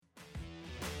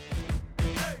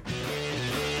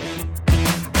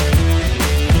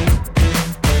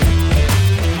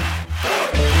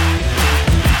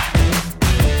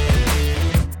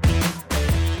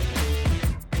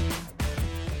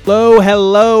Hello,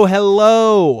 hello,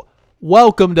 hello.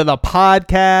 Welcome to the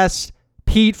podcast.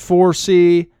 Pete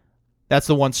Forsey, that's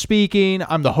the one speaking.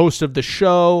 I'm the host of the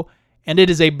show, and it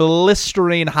is a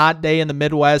blistering hot day in the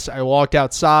Midwest. I walked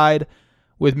outside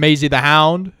with Maisie the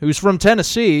Hound, who's from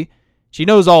Tennessee. She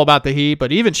knows all about the heat,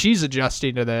 but even she's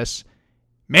adjusting to this.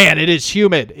 Man, it is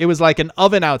humid. It was like an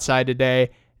oven outside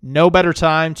today. No better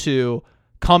time to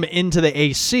come into the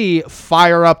AC,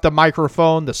 fire up the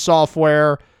microphone, the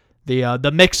software,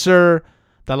 the mixer,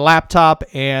 the laptop,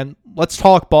 and let's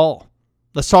talk ball.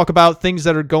 Let's talk about things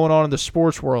that are going on in the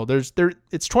sports world. It's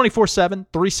 24/7,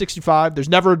 365. There's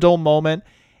never a dull moment.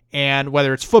 And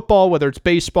whether it's football, whether it's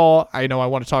baseball, I know I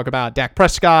want to talk about Dak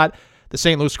Prescott, the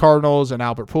St. Louis Cardinals, and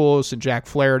Albert Pujols, and Jack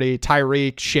Flaherty,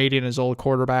 Tyreek shading his old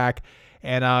quarterback,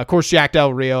 and of course Jack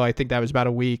Del Rio. I think that was about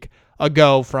a week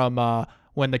ago from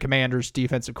when the Commanders'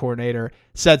 defensive coordinator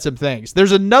said some things.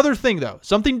 There's another thing, though,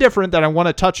 something different that I want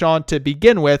to touch on to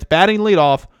begin with. Batting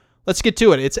leadoff. Let's get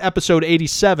to it. It's episode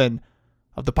 87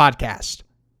 of the podcast.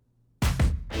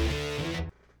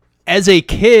 As a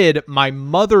kid, my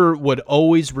mother would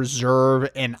always reserve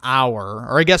an hour,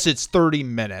 or I guess it's 30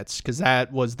 minutes, because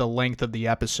that was the length of the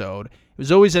episode. It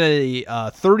was always a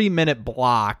 30-minute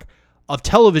block of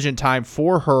television time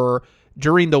for her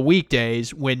during the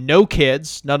weekdays when no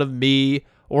kids, none of me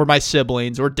or my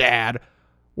siblings or dad,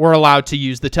 were allowed to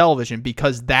use the television,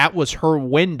 because that was her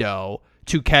window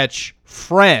to catch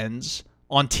Friends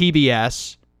on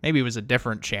TBS. Maybe it was a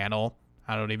different channel.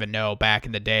 I don't even know back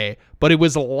in the day. But it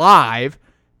was live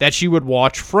that she would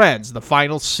watch Friends, the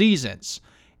final seasons.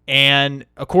 And,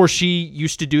 of course, she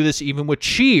used to do this even with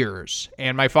Cheers.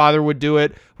 And my father would do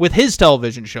it with his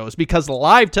television shows, because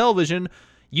live television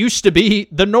used to be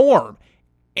the norm.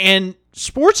 And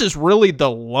sports is really the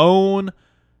lone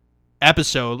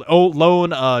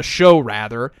show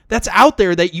that's out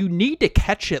there that you need to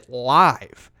catch it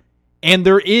live. And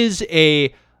there is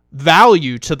a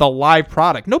value to the live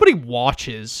product. Nobody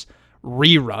watches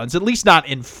reruns, at least not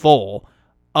in full,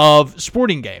 of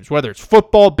sporting games, whether it's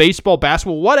football, baseball,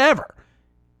 basketball, whatever.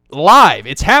 Live,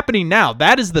 it's happening now.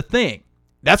 That is the thing.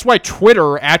 That's why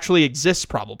Twitter actually exists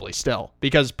probably still,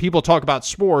 because people talk about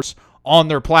sports on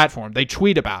their platform. They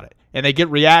tweet about it, and they get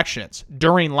reactions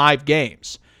during live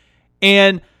games.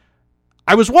 And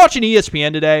I was watching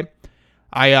ESPN today.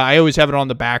 I always have it on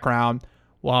the background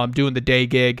while I'm doing the day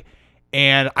gig,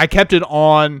 and I kept it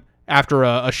on after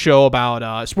a show about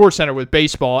SportsCenter with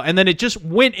baseball, and then it just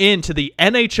went into the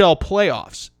NHL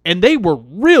playoffs, and they were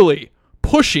really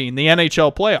pushing the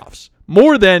NHL playoffs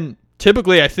more than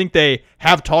typically I think they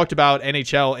have talked about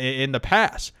NHL in the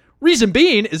past. Reason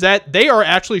being is that they are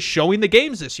actually showing the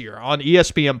games this year on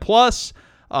ESPN Plus,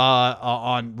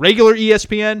 on regular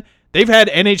ESPN. They've had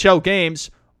NHL games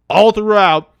all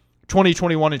throughout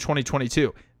 2021 and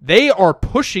 2022. They are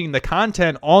pushing the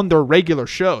content on their regular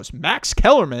shows. Max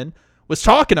Kellerman was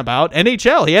talking about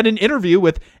NHL. He had an interview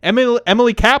with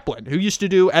Emily Kaplan, who used to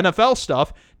do NFL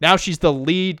stuff. Now she's the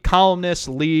lead columnist,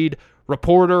 lead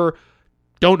reporter.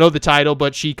 Don't know the title,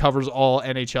 but she covers all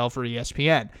NHL for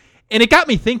ESPN. And it got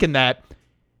me thinking that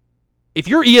if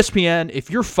you're ESPN, if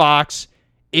you're Fox,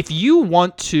 if you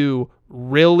want to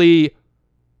really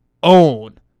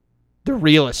own the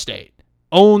real estate,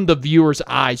 own the viewer's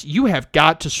eyes, you have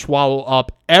got to swallow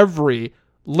up every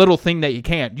little thing that you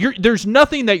can. There's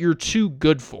nothing that you're too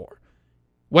good for.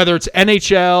 Whether it's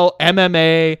NHL,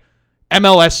 MMA,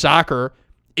 MLS soccer,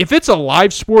 if it's a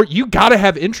live sport, you got to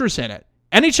have interest in it.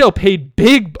 NHL paid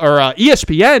big, or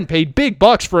ESPN paid big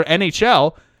bucks for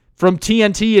NHL from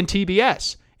TNT and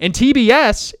TBS. And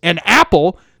TBS and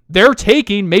Apple, they're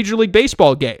taking Major League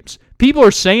Baseball games. People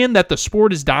are saying that the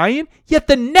sport is dying, yet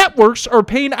the networks are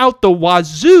paying out the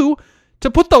wazoo to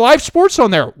put the live sports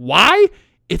on there. Why?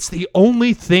 It's the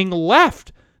only thing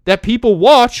left that people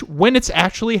watch when it's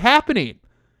actually happening.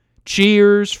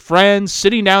 Cheers, Friends,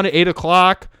 sitting down at 8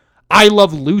 o'clock, I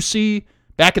Love Lucy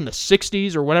back in the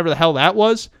 60s or whatever the hell that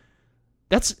was.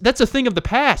 That's a thing of the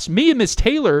past. Me and Miss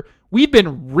Taylor, we've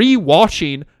been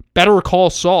re-watching Better Call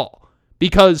Saul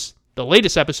because the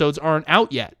latest episodes aren't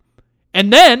out yet.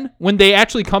 And then when they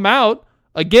actually come out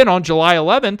again on July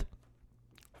 11th,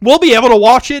 we'll be able to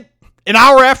watch it an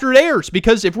hour after it airs,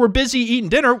 because if we're busy eating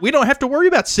dinner, we don't have to worry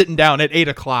about sitting down at 8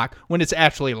 o'clock when it's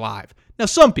actually live. Now,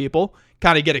 some people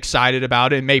kind of get excited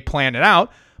about it and may plan it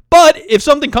out, but if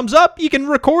something comes up, you can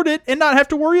record it and not have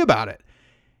to worry about it.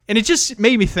 And it just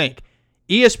made me think,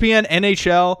 ESPN,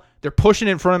 NHL, they're pushing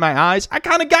it in front of my eyes. I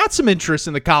kind of got some interest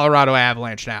in the Colorado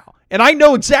Avalanche now, and I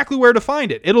know exactly where to find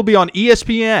it. It'll be on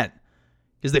ESPN,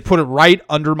 because they put it right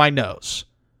under my nose.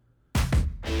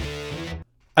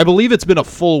 I believe it's been a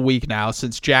full week now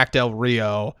since Jack Del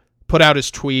Rio put out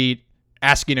his tweet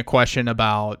asking a question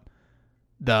about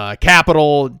the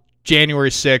Capitol, January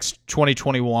 6th,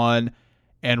 2021,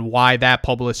 and why that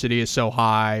publicity is so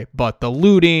high, but the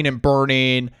looting and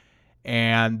burning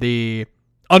and the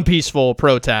unpeaceful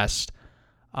protest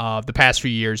of the past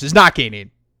few years is not gaining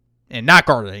and not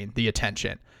garnering the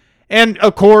attention. And,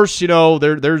 of course,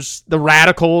 there's the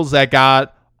radicals that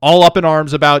got all up in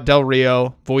arms about Del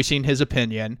Rio voicing his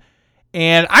opinion.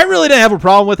 And I really didn't have a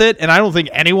problem with it, and I don't think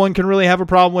anyone can really have a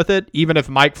problem with it, even if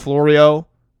Mike Florio,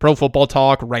 Pro Football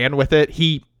Talk, ran with it.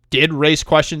 He did raise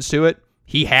questions to it.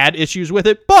 He had issues with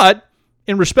it, but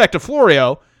in respect to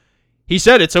Florio, he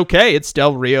said it's okay. It's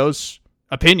Del Rio's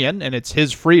opinion, and it's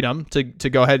his freedom to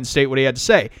go ahead and state what he had to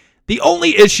say. The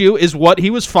only issue is what he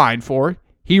was fined for.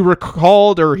 He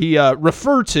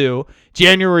referred to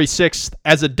January 6th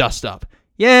as a dust-up.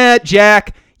 Yeah,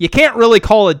 Jack, you can't really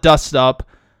call it dust-up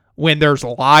when there's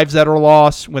lives that are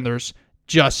lost, when there's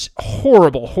just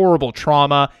horrible, horrible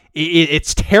trauma.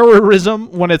 It's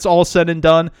terrorism when it's all said and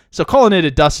done. So calling it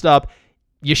a dust-up,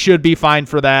 you should be fined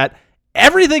for that.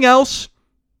 Everything else,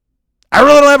 I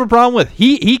really don't have a problem with.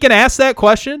 He can ask that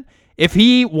question. If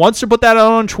he wants to put that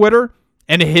out on Twitter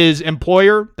and his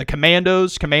employer, the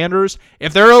Commanders,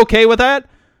 if they're okay with that,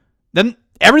 then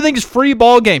everything's free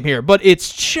ball game here. But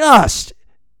it's just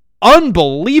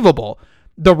unbelievable.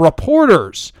 The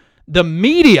reporters, the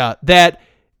media that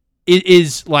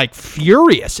is like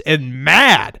furious and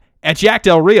mad at Jack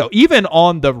Del Rio, even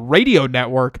on the radio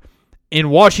network in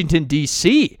Washington,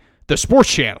 D.C., the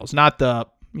sports channels, not the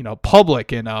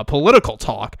public and political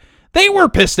talk, they were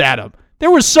pissed at him.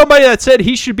 There was somebody that said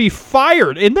he should be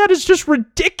fired, and that is just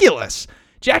ridiculous.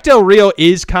 Jack Del Rio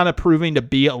is kind of proving to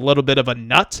be a little bit of a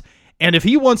nut, and if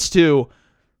he wants to,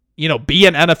 be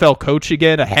an NFL coach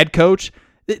again, a head coach,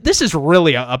 this is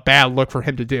really a bad look for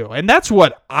him to do. And that's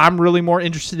what I'm really more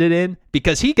interested in,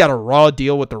 because he got a raw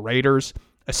deal with the Raiders.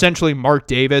 Essentially, Mark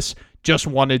Davis just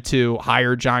wanted to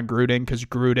hire John Gruden because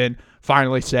Gruden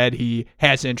finally said he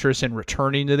has interest in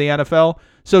returning to the NFL.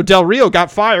 So Del Rio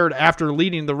got fired after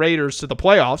leading the Raiders to the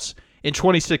playoffs in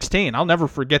 2016. I'll never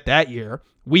forget that year.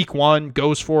 Week 1,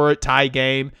 goes for it, tie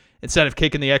game. Instead of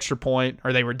kicking the extra point,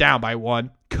 or they were down by 1,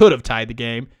 could have tied the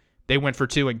game. They went for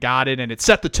 2 and got it, and it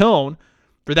set the tone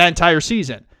for that entire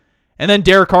season. And then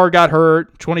Derek Carr got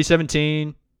hurt,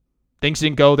 2017. Things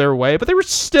didn't go their way, but they were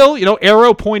still,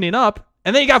 arrow pointing up,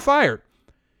 and then he got fired.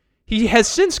 He has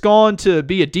since gone to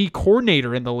be a D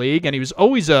coordinator in the league, and he was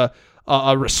always a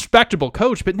respectable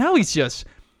coach, but now he's just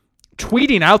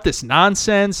tweeting out this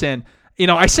nonsense. And,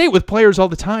 I say it with players all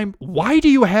the time. Why do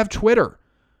you have Twitter?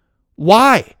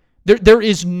 Why? There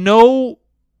is no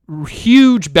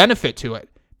huge benefit to it.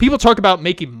 People talk about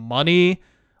making money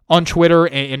on Twitter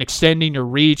and extending your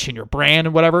reach and your brand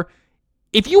and whatever.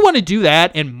 If you want to do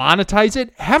that and monetize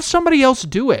it, have somebody else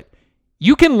do it.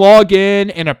 You can log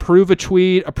in and approve a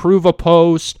tweet, approve a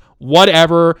post,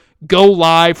 whatever, go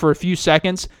live for a few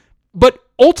seconds. But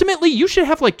ultimately, you should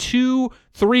have like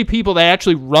 2-3 people that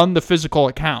actually run the physical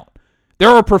account. There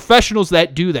are professionals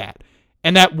that do that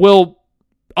and that will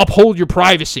uphold your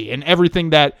privacy and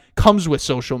everything that comes with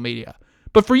social media.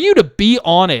 But for you to be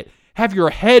on it, have your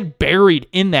head buried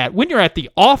in that when you're at the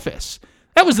office,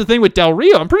 that was the thing with Del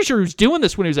Rio. I'm pretty sure he was doing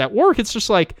this when he was at work. It's just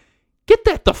like, get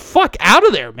that the fuck out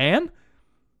of there, man.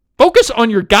 Focus on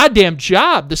your goddamn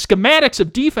job. The schematics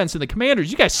of defense and the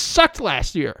Commanders, you guys sucked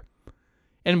last year.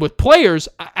 And with players,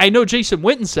 I know Jason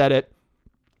Witten said it,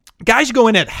 guys go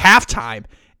in at halftime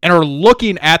and are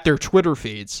looking at their Twitter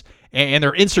feeds and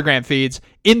their Instagram feeds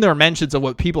in their mentions of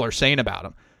what people are saying about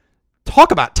them.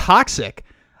 Talk about toxic.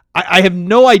 I have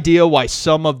no idea why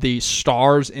some of the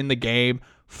stars in the game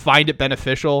find it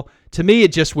beneficial. To me,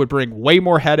 it just would bring way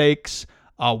more headaches,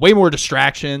 way more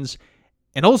distractions,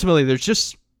 and ultimately there's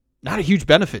just not a huge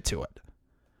benefit to it.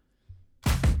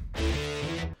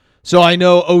 So I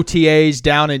know OTAs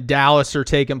down in Dallas are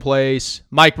taking place.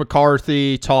 Mike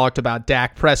McCarthy talked about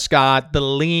Dak Prescott, the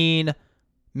lean,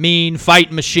 mean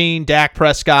fight machine Dak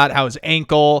Prescott, how his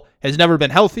ankle has never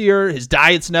been healthier, his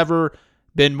diet's never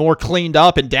been more cleaned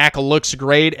up, and Dak looks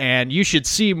great, and you should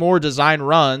see more design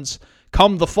runs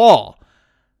come the fall.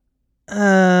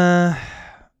 I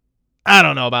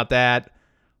don't know about that.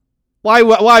 Why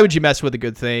would you mess with a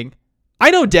good thing?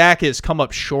 I know Dak has come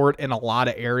up short in a lot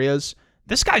of areas.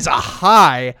 This guy's a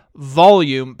high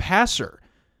volume passer.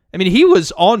 I mean, he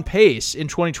was on pace in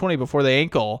 2020 before the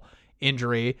ankle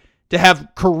injury to have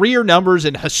career numbers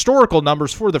and historical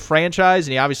numbers for the franchise,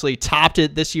 and he obviously topped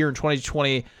it this year in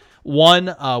 2021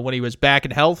 when he was back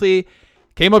and healthy.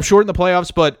 Came up short in the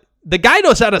playoffs, but the guy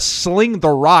knows how to sling the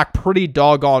rock pretty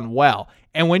doggone well.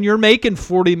 And when you're making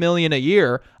 $40 million a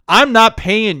year, I'm not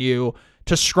paying you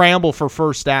to scramble for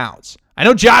first downs. I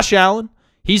know Josh Allen,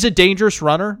 he's a dangerous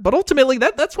runner, but ultimately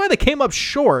that's why they came up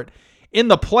short in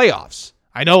the playoffs.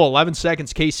 I know 11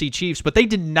 seconds KC Chiefs, but they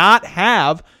did not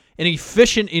have an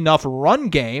efficient enough run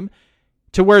game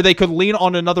to where they could lean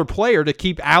on another player to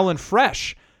keep Allen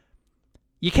fresh.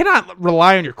 You cannot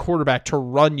rely on your quarterback to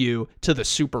run you to the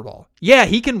Super Bowl. Yeah,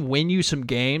 he can win you some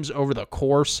games over the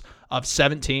course of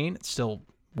 17. It's still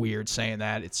weird saying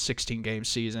that. It's 16-game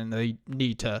season. They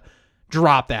need to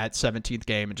drop that 17th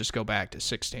game and just go back to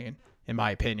 16, in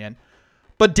my opinion.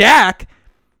 But Dak,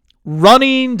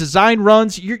 running, design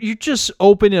runs, you're just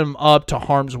opening him up to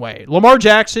harm's way. Lamar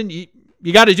Jackson, you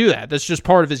got to do that. That's just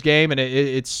part of his game, and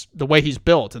it's the way he's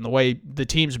built and the way the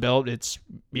team's built.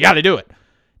 You got to do it.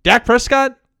 Dak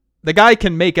Prescott, the guy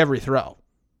can make every throw.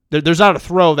 There's not a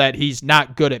throw that he's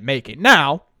not good at making.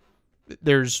 Now,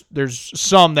 there's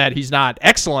some that he's not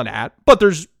excellent at, but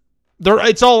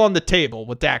it's all on the table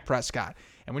with Dak Prescott.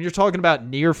 And when you're talking about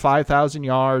near 5,000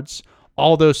 yards,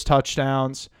 all those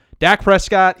touchdowns, Dak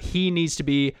Prescott, he needs to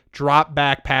be drop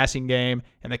back passing game,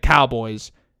 and the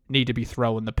Cowboys need to be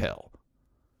throwing the pill.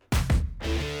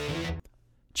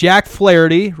 Jack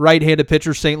Flaherty, right-handed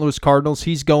pitcher, St. Louis Cardinals.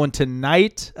 He's going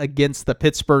tonight against the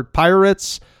Pittsburgh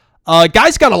Pirates.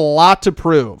 Guy's got a lot to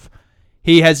prove.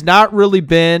 He has not really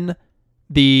been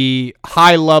the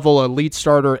high-level elite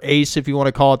starter, ace, if you want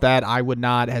to call it that. I would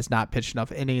not. Has not pitched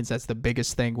enough innings. That's the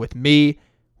biggest thing with me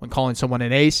when calling someone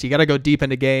an ace. You got to go deep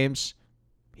into games.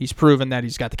 He's proven that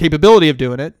he's got the capability of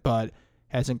doing it, but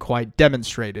hasn't quite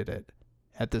demonstrated it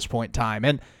at this point in time.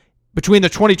 And between the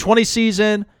 2020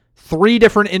 season, 3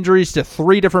 different injuries to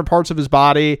 3 different parts of his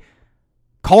body,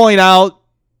 calling out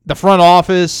the front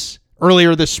office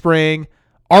earlier this spring,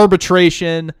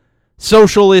 arbitration,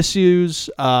 social issues,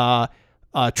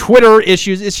 Twitter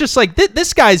issues. It's just like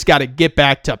this guy's got to get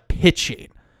back to pitching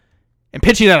and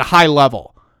pitching at a high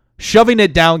level, shoving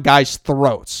it down guys'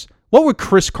 throats. What would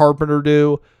Chris Carpenter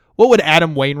do? What would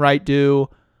Adam Wainwright do?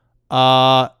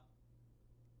 Nobody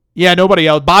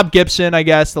else. Bob Gibson, I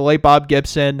guess, the late Bob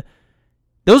Gibson.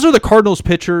 Those are the Cardinals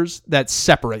pitchers that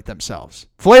separate themselves.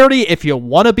 Flaherty, if you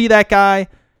want to be that guy,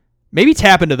 maybe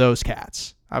tap into those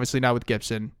cats. Obviously not with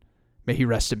Gibson. May he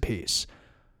rest in peace.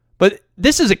 But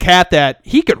this is a cat that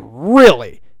he could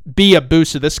really be a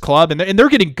boost to this club, and they're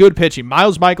getting good pitching.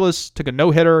 Miles Michaelis took a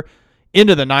no-hitter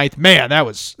into the 9th. Man, that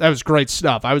was great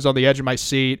stuff. I was on the edge of my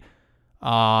seat.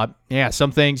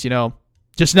 Some things,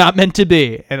 just not meant to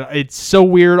be. And it's so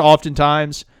weird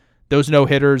oftentimes. Those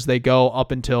no-hitters, they go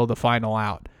up until the final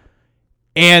out.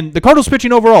 And the Cardinals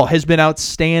pitching overall has been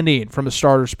outstanding from a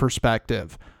starter's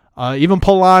perspective. Even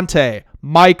Palante,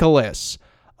 Michaelis,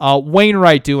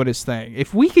 Wainwright doing his thing.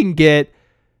 If we can get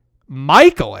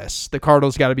Michaelis, the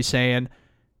Cardinals got to be saying,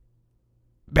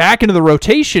 back into the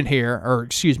rotation here,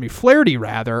 Flaherty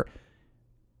rather,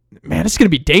 man, it's going to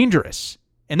be dangerous.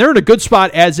 And they're in a good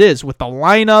spot as is with the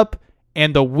lineup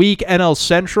and the weak NL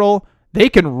Central. They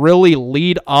can really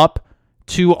lead up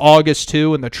to August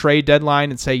 2 and the trade deadline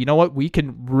and say, you know what, we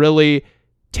can really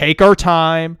take our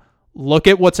time, look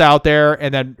at what's out there,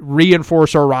 and then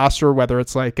reinforce our roster, whether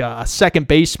it's like a second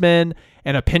baseman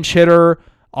and a pinch hitter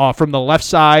from the left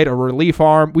side, a relief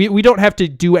arm. We don't have to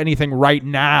do anything right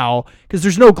now because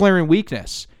there's no glaring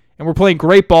weakness. And we're playing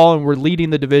great ball and we're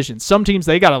leading the division. Some teams,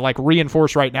 they got to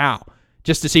reinforce right now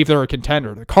just to see if they're a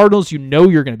contender. The Cardinals, you're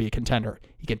going to be a contender.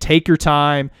 You can take your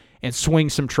time and swing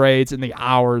some trades in the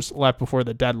hours left before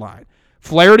the deadline.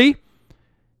 Flaherty,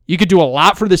 you could do a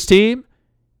lot for this team.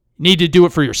 You need to do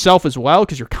it for yourself as well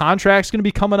because your contract's going to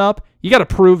be coming up. You got to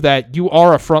prove that you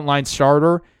are a frontline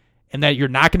starter and that you're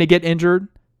not going to get injured.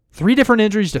 3 different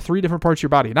injuries to 3 different parts of your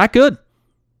body. Not good.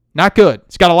 Not good.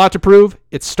 It's got a lot to prove.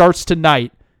 It starts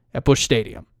tonight at Busch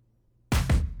Stadium.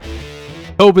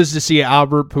 Hope is to see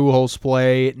Albert Pujols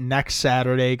play next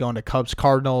Saturday going to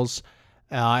Cubs-Cardinals.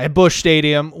 At Busch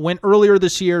Stadium. Went earlier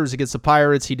this year. It was against the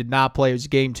Pirates. He did not play. It was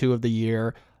game 2 of the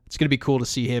year. It's going to be cool to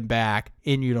see him back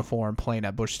in uniform playing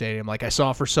at Busch Stadium like I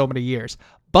saw for so many years.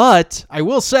 But I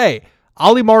will say,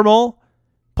 Oli Marmol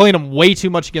playing him way too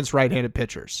much against right-handed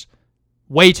pitchers.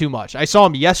 Way too much. I saw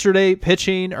him yesterday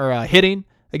pitching or hitting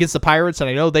against the Pirates, and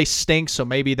I know they stink, so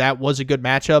maybe that was a good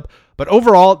matchup. But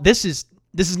overall, this is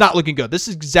not looking good. This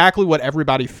is exactly what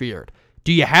everybody feared.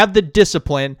 Do you have the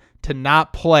discipline to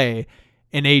not play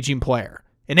an aging player,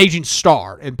 an aging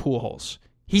star in Pujols?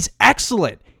 He's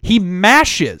excellent. He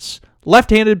mashes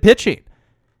left-handed pitching.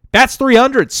 Bats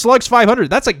 300, slugs 500.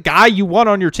 That's a guy you want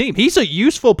on your team. He's a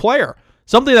useful player.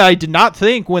 Something that I did not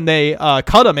think when they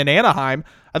cut him in Anaheim.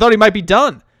 I thought he might be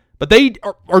done. But they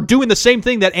are doing the same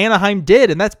thing that Anaheim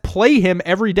did, and that's play him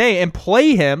every day and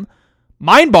play him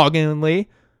mind-bogglingly,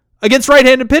 against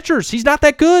right-handed pitchers. He's not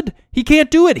that good. He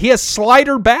can't do it. He has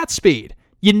slider bat speed.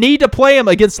 You need to play him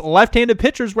against left-handed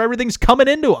pitchers where everything's coming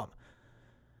into him.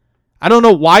 I don't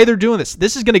know why they're doing this.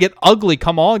 This is going to get ugly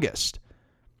come August.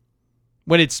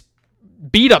 When it's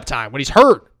beat-up time, when he's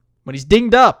hurt, when he's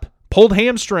dinged up, pulled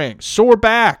hamstring, sore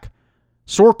back,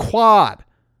 sore quad,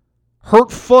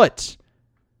 hurt foot.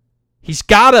 He's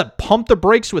got to pump the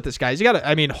brakes with this guy.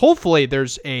 Hopefully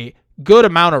there's a good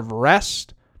amount of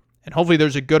rest, and hopefully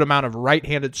there's a good amount of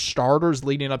right-handed starters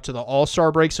leading up to the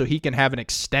All-Star break so he can have an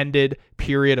extended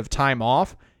period of time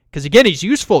off. Because, again, he's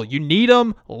useful. You need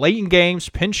him late in games,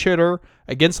 pinch hitter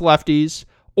against lefties,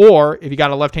 or if you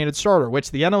got a left-handed starter, which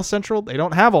the NL Central, they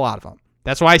don't have a lot of them.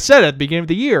 That's why I said at the beginning of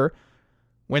the year,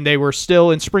 when they were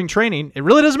still in spring training, it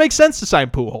really doesn't make sense to sign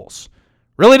Pujols.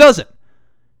 Really doesn't.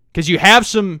 Because you have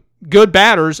some good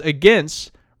batters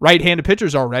against right-handed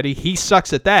pitchers already. He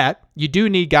sucks at that. You do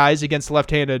need guys against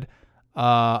left-handed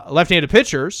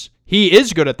pitchers. He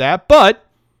is good at that, but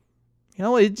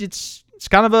it's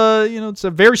kind of it's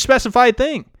a very specified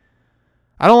thing.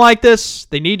 I don't like this.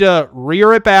 They need to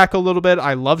rear it back a little bit.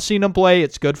 I love seeing them play.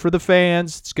 It's good for the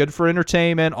fans. It's good for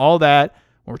entertainment, all that.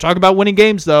 When we're talking about winning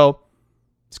games, though,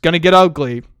 it's going to get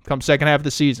ugly come second half of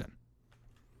the season.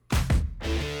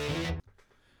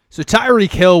 So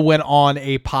Tyreek Hill went on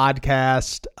a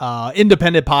podcast,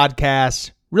 independent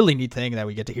podcast. Really neat thing that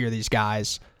we get to hear these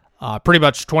guys pretty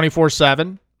much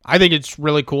 24/7. I think it's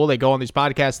really cool. They go on these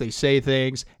podcasts, they say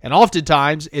things, and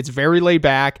oftentimes it's very laid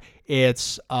back,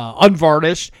 it's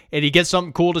unvarnished, and he gets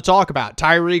something cool to talk about.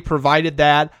 Tyreek provided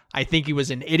that. I think he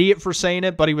was an idiot for saying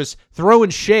it, but he was throwing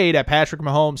shade at Patrick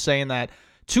Mahomes, saying that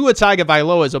Tua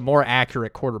Tagovailoa is a more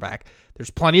accurate quarterback. There's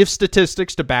plenty of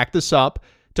statistics to back this up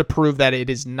to prove that it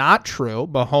is not true.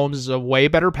 Mahomes is a way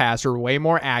better passer, way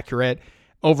more accurate,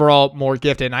 overall more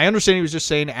gifted. And I understand he was just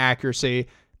saying accuracy.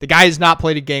 The guy has not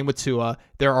played a game with Tua.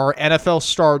 There are NFL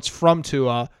starts from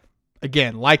Tua.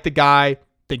 Again, like the guy,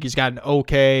 think he's got an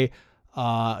okay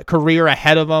career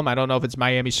ahead of him. I don't know if it's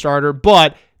Miami starter,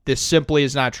 but this simply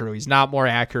is not true. He's not more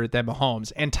accurate than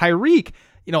Mahomes. And Tyreek,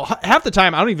 half the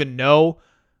time I don't even know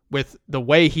with the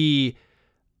way he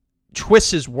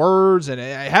twists his words, and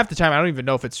half the time I don't even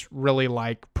know if it's really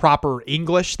like proper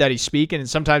English that he's speaking, and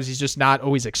sometimes he's just not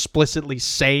always explicitly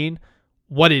saying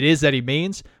what it is that he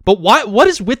means. But what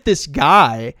is with this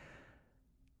guy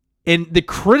and the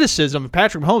criticism of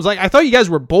Patrick Mahomes? Like, I thought you guys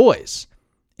were boys.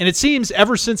 And it seems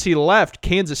ever since he left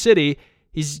Kansas City,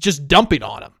 he's just dumping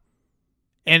on him.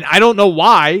 And I don't know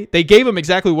why. They gave him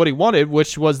exactly what he wanted,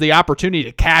 which was the opportunity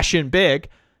to cash in big,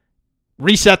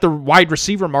 reset the wide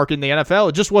receiver market in the NFL.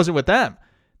 It just wasn't with them.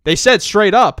 They said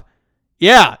straight up,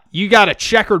 yeah, you got a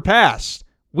checkered past.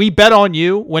 We bet on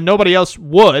you when nobody else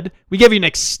would. We gave you an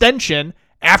extension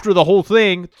after the whole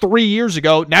thing 3 years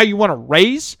ago. Now you want to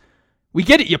raise? We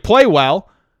get it. You play well.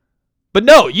 But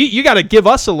no, you got to give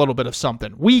us a little bit of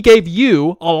something. We gave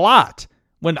you a lot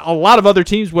when a lot of other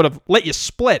teams would have let you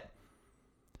split.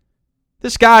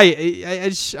 This guy,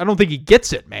 I don't think he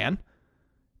gets it, man.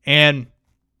 And,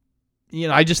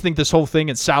 I just think this whole thing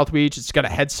in South Beach, it's going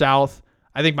to head south.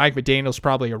 I think Mike McDaniel's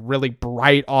probably a really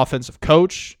bright offensive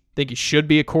coach. I think he should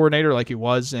be a coordinator like he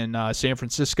was in San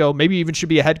Francisco. Maybe even should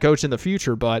be a head coach in the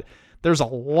future, but there's a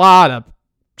lot of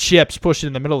chips pushed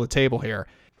in the middle of the table here.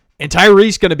 And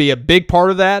Tyreek's going to be a big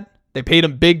part of that. They paid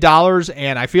him big dollars,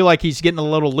 and I feel like he's getting a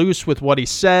little loose with what he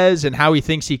says and how he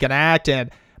thinks he can act.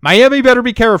 And Miami better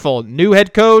be careful. New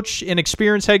head coach,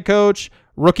 inexperienced head coach,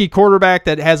 rookie quarterback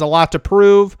that has a lot to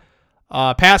prove,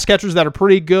 pass catchers that are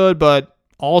pretty good but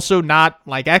also not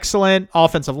like excellent,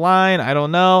 offensive line, I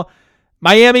don't know.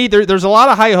 Miami, there's a lot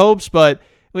of high hopes, but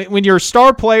when your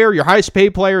star player, your highest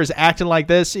paid player is acting like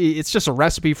this, it's just a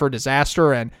recipe for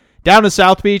disaster. And down in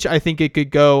South Beach, I think it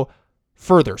could go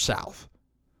further south.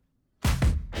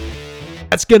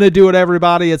 That's going to do it,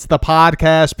 everybody. It's the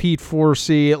podcast, Pete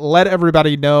Forsey. Let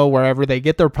everybody know wherever they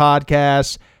get their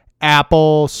podcasts,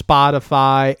 Apple,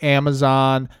 Spotify,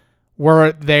 Amazon.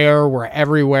 We're there. We're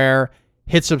everywhere.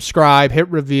 Hit subscribe, hit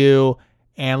review,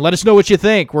 and let us know what you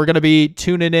think. We're going to be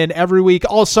tuning in every week,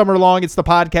 all summer long. It's the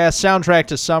podcast, Soundtrack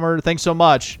to Summer. Thanks so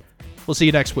much. We'll see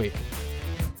you next week.